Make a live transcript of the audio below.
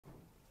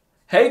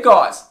Hey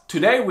guys,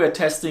 today we're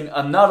testing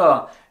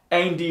another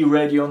AMD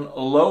Radeon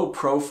low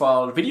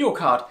profile video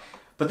card,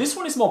 but this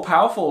one is more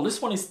powerful. This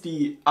one is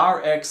the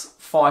RX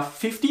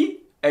 550,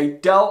 a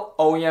Dell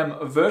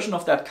OEM version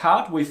of that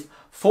card with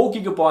 4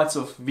 GB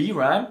of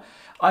VRAM.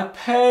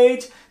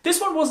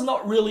 This one was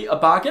not really a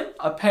bargain.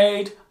 I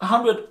paid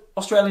 100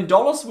 Australian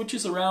dollars, which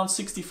is around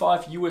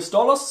 65 US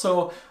dollars,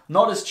 so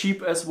not as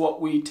cheap as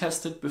what we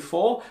tested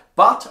before,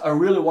 but I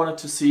really wanted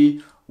to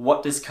see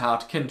what this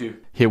card can do.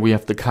 Here we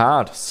have the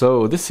card.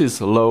 So this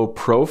is low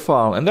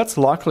profile, and that's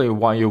likely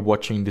why you're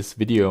watching this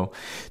video.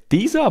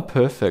 These are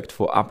perfect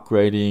for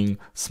upgrading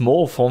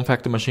small form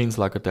factor machines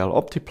like a Dell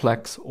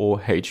Optiplex or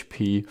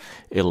HP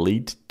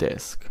Elite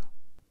Desk.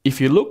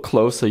 If you look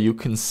closer, you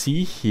can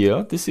see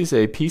here, this is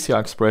a PCI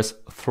Express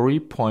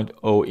 3.0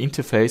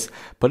 interface,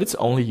 but it's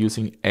only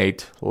using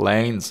 8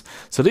 lanes.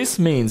 So this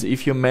means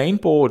if your main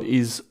board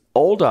is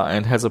older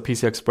and has a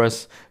PCI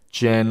Express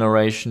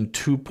generation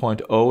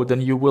 2.0, then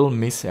you will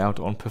miss out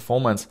on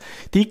performance.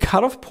 The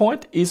cutoff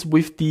point is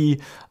with the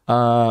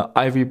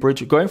Ivy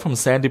Bridge, going from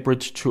Sandy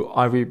Bridge to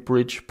Ivy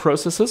Bridge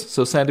processors.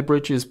 So Sandy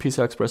Bridge is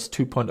PCI Express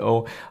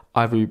 2.0,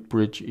 Ivy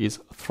Bridge is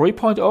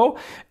 3.0.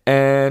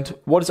 And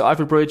what is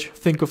Ivy Bridge?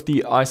 Think of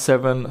the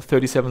i7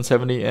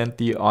 3770 and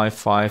the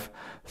i5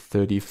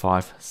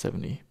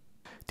 3570.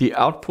 The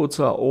outputs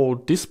are all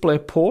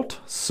DisplayPort.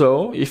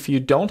 So if you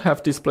don't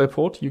have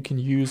DisplayPort, you can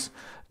use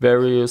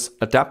various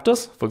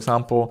adapters. For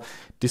example,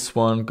 this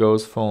one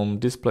goes from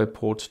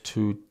DisplayPort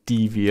to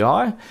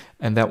DVI,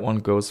 and that one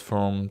goes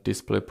from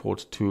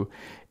DisplayPort to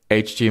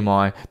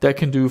HDMI. They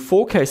can do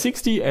 4K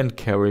 60 and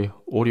carry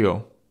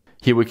audio.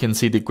 Here we can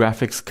see the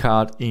graphics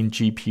card in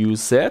GPU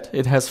Z.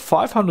 It has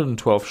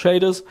 512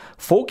 shaders,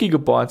 4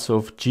 GB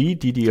of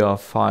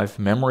GDDR5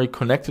 memory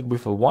connected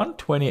with a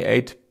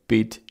 128-bit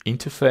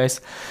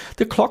interface.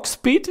 The clock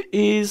speed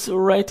is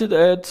rated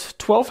at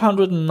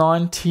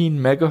 1219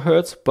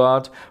 MHz,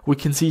 but we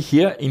can see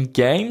here in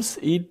games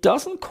it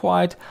doesn't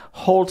quite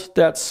hold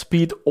that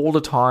speed all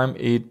the time.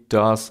 It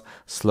does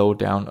slow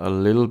down a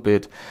little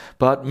bit,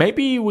 but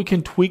maybe we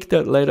can tweak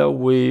that later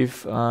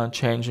with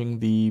changing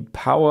the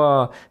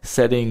power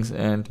settings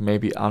and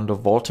maybe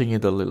undervolting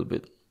it a little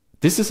bit.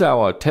 This is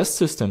our test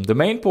system. The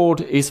main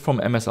board is from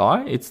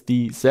MSI. It's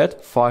the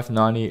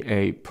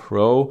Z590A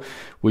Pro.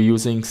 We're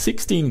using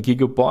 16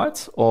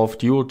 GB of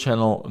dual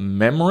channel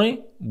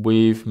memory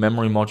with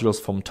memory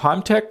modules from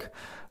Timetech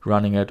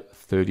running at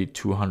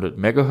 3200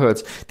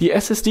 MHz. The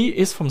SSD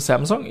is from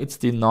Samsung. It's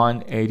the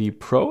 980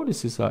 Pro.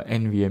 This is a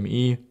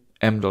NVMe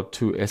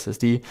M.2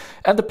 SSD.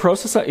 And the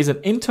processor is an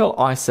Intel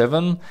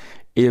i7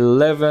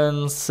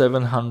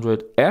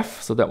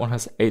 11700F, so that one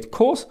has 8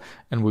 cores,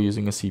 and we're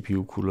using a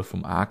CPU cooler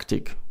from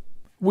Arctic.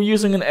 We're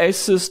using an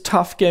Asus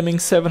TUF Gaming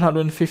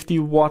 750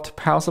 watt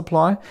power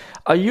supply.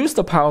 I used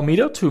a power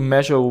meter to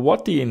measure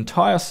what the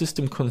entire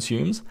system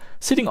consumes.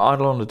 Sitting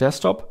idle on the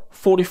desktop,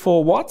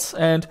 44 watts,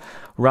 and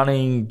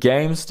running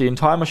games, the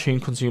entire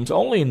machine consumes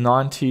only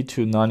 90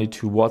 to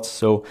 92 watts,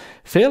 so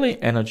fairly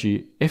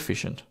energy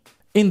efficient.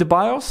 In the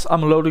BIOS,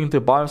 I'm loading the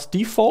BIOS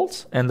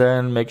defaults and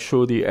then make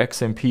sure the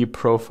XMP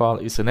profile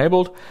is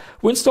enabled.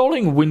 We're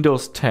installing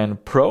Windows 10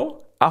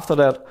 Pro. After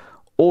that,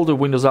 all the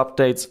Windows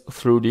updates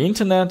through the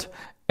internet.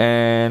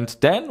 And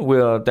then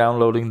we're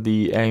downloading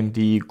the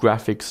AMD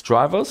graphics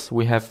drivers.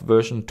 We have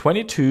version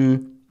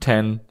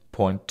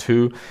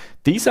 22.10.2.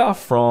 These are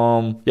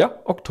from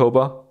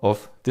October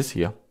of this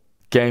year.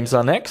 Games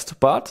are next,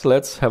 but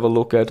let's have a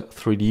look at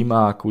 3D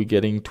Mark. We're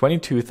getting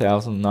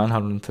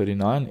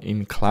 22,939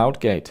 in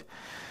Cloudgate,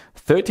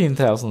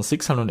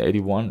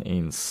 13,681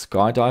 in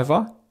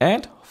Skydiver,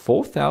 and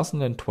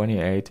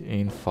 4,028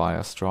 in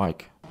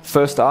Firestrike.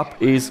 First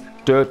up is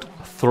Dirt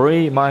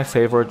 3, my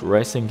favorite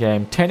racing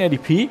game,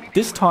 1080p,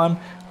 this time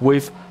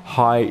with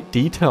high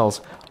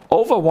details,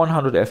 over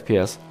 100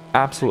 FPS.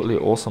 Absolutely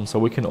awesome. So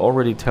we can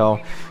already tell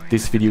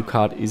this video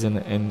card is in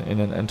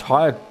an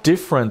entire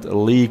different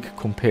league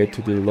compared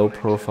to the low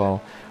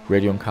profile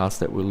Radeon cards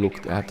that we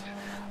looked at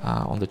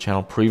on the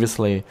channel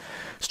previously.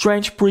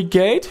 Strange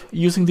Brigade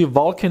using the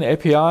Vulkan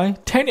API,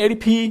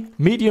 1080p,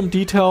 medium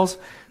details,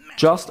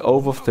 just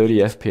over 30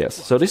 FPS.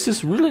 So this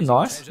is really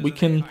nice. We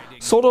can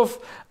sort of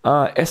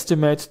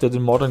estimate that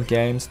in modern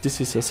games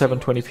this is a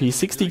 720p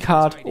 60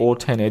 card or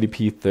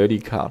 1080p 30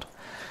 card.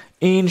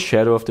 In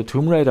Shadow of the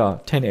Tomb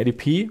Raider,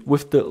 1080p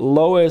with the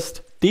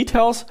lowest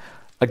details,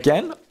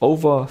 again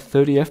over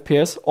 30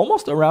 FPS,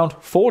 almost around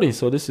 40,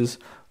 so this is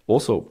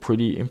also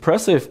pretty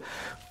impressive.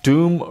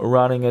 Doom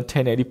running at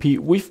 1080p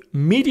with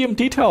medium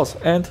details,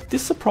 and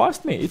this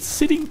surprised me. It's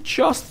sitting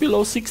just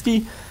below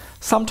 60,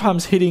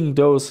 sometimes hitting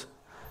those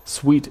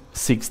sweet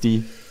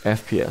 60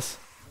 FPS.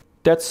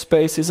 Dead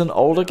Space is an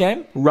older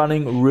game,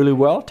 running really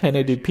well,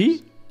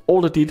 1080p.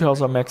 All the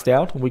details are maxed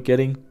out, and we're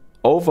getting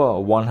over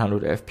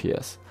 100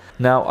 FPS.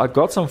 Now, I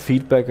got some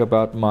feedback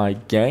about my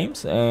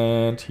games,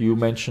 and you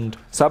mentioned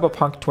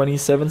Cyberpunk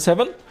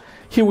 2077.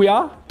 Here we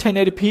are,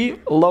 1080p,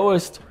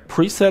 lowest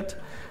preset.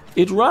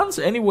 It runs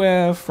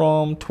anywhere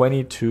from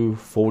 20 to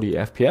 40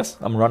 FPS.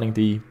 I'm running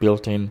the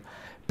built-in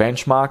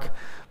benchmark,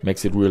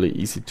 makes it really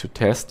easy to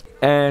test.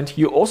 And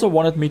you also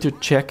wanted me to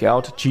check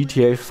out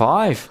GTA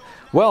 5.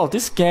 Well,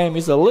 this game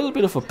is a little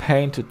bit of a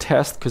pain to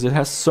test because it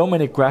has so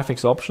many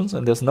graphics options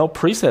and there's no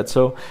preset,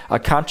 so I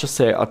can't just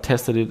say I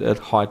tested it at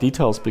high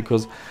details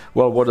because,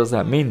 well, what does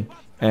that mean?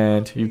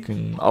 And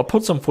I'll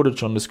put some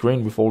footage on the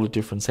screen with all the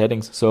different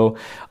settings. So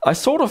I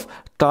sort of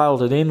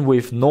dialed it in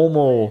with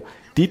normal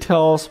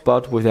details,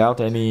 but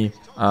without any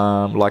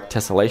like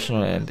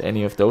tessellation and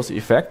any of those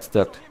effects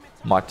that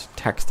might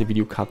tax the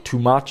video card too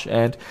much.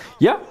 And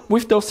yeah,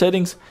 with those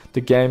settings,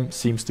 the game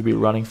seems to be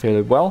running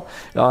fairly well.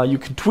 You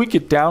can tweak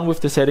it down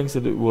with the settings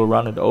and it will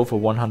run at over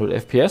 100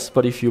 FPS,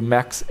 but if you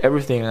max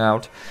everything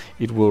out,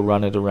 it will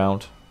run at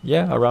around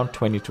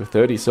 20 to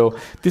 30. So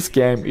this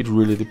game, it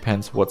really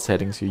depends what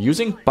settings you're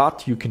using,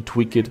 but you can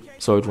tweak it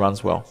so it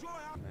runs well.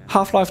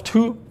 Half-Life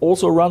 2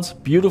 also runs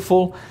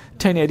beautiful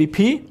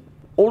 1080p.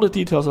 All the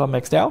details are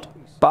maxed out,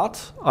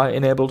 but I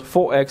enabled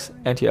 4x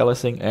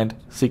anti-aliasing and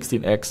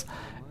 16x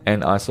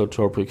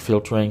anisotropic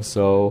filtering,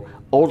 so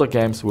all the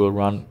games will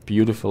run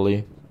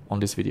beautifully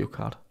on this video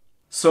card.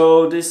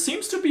 So this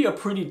seems to be a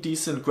pretty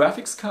decent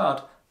graphics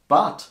card,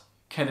 but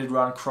can it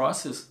run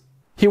Crysis?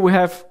 Here we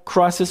have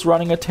Crysis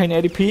running at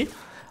 1080p.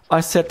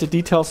 I set the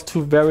details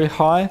to very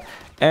high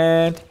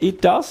and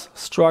it does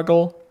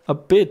struggle a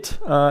bit.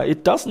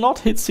 It does not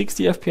hit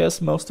 60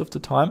 FPS most of the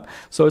time,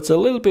 so it's a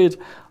little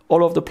bit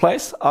all over the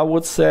place. I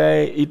would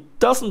say it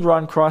doesn't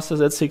run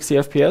Crysis at 60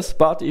 FPS,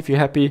 but if you're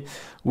happy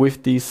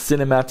with the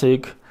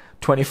cinematic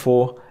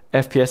 24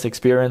 FPS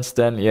experience,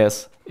 then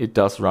yes, it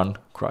does run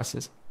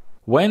Crysis.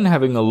 When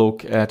having a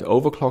look at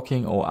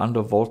overclocking or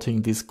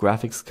undervolting this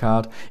graphics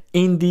card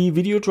in the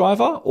video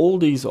driver, all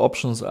these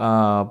options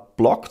are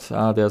blocked.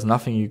 There's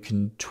nothing you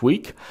can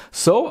tweak.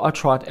 So I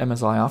tried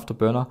MSI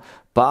Afterburner,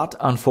 but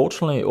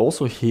unfortunately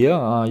also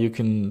here you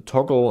can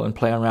toggle and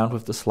play around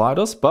with the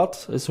sliders,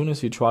 but as soon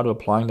as you try to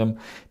apply them,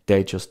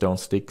 they just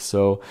don't stick.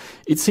 So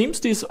it seems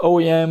this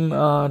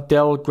OEM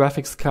Dell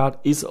graphics card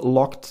is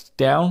locked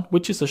down,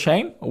 which is a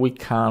shame. We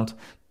can't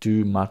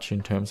do much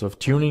in terms of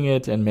tuning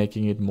it and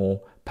making it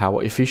more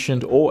power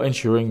efficient or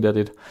ensuring that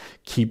it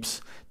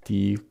keeps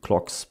the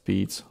clock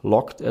speeds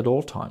locked at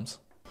all times.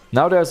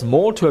 Now there's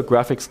more to a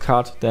graphics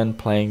card than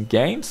playing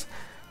games.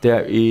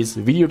 There is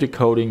video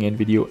decoding and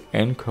video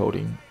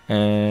encoding,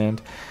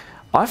 and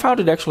I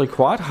found it actually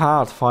quite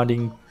hard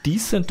finding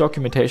decent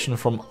documentation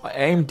from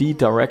AMD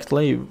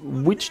directly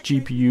which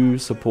GPU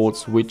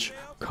supports which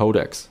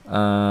codecs.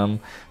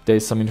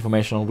 There's some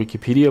information on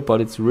Wikipedia, but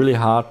it's really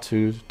hard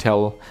to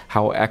tell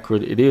how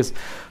accurate it is.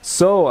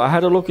 So I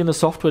had a look in the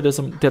software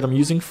that I'm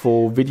using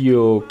for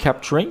video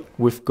capturing.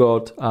 We've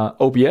got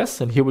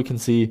OBS, and here we can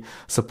see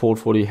support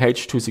for the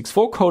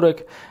H.264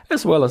 codec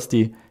as well as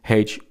the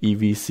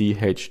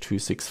HEVC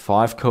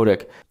H.265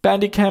 codec.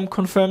 Bandicam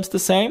confirms the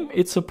same.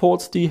 It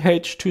supports the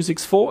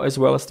H.264 as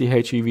well as the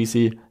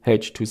HEVC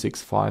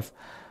H.265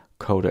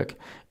 codec.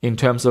 In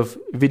terms of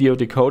video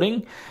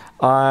decoding,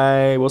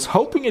 I was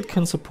hoping it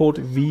can support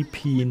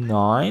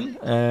VP9,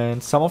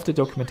 and some of the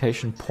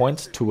documentation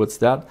points towards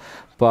that,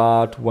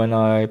 but when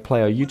I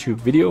play a YouTube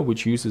video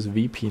which uses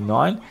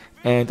VP9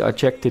 and I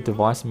check the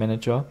device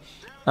manager,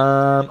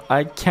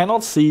 I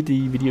cannot see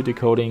the video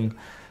decoding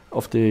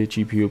of the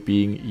GPU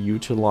being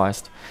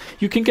utilized.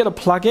 You can get a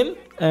plugin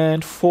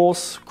and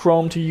force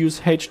Chrome to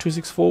use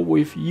H.264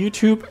 with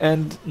YouTube,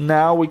 and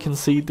now we can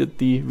see that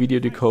the video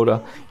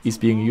decoder is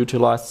being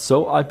utilized.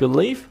 So I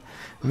believe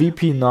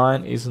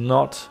VP9 is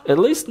not, at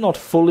least not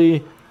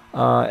fully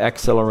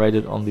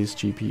accelerated on this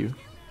GPU.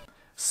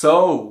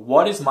 So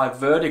what is my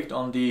verdict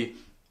on the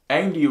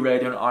AMD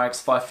Radeon RX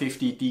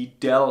 550, the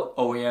Dell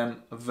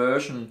OEM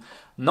version?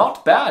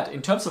 Not bad.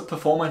 In terms of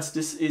performance,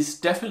 this is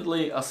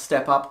definitely a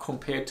step up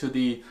compared to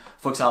the,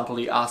 for example,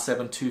 the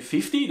R7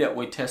 250 that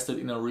we tested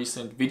in a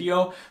recent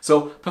video.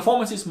 So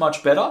performance is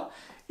much better.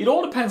 It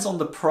all depends on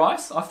the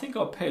price. I think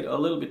I paid a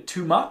little bit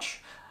too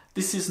much.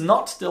 This is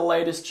not the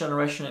latest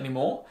generation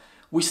anymore.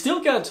 We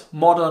still get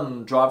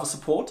modern driver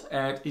support,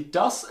 and it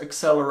does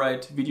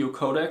accelerate video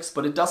codecs,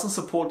 but it doesn't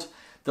support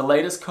the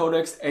latest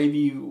codecs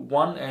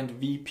AV1 and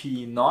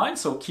VP9,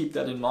 so keep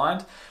that in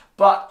mind.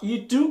 But you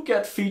do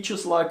get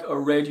features like a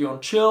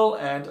Radeon Chill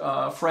and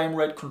frame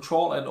rate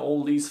control and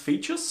all these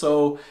features,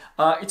 so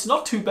it's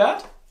not too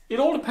bad. It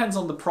all depends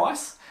on the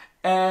price.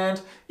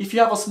 And if you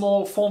have a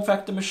small form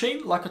factor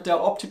machine like a Dell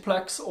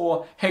Optiplex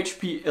or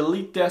HP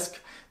Elite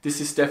Desk,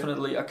 this is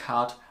definitely a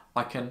card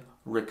I can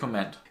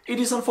recommend. It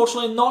is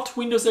unfortunately not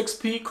Windows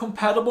XP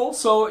compatible,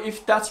 so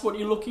if that's what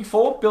you're looking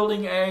for,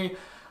 building a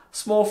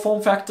small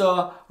form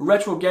factor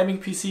retro gaming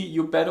PC,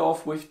 you're better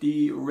off with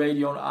the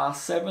Radeon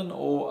R7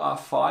 or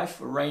R5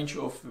 range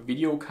of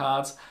video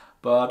cards,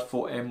 but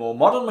for a more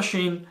modern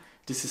machine,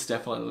 this is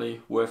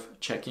definitely worth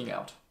checking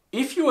out.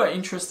 If you are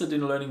interested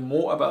in learning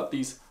more about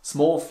these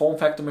small form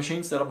factor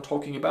machines that I'm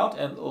talking about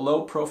and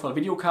low profile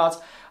video cards,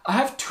 I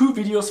have two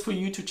videos for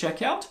you to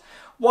check out.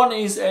 One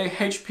is a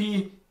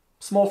HP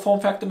small form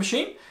factor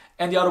machine,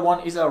 and the other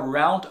one is a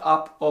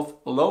roundup of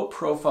low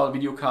profile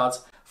video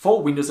cards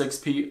for Windows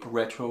XP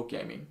retro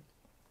gaming.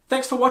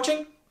 Thanks for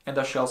watching, and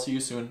I shall see you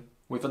soon.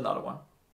 with another one.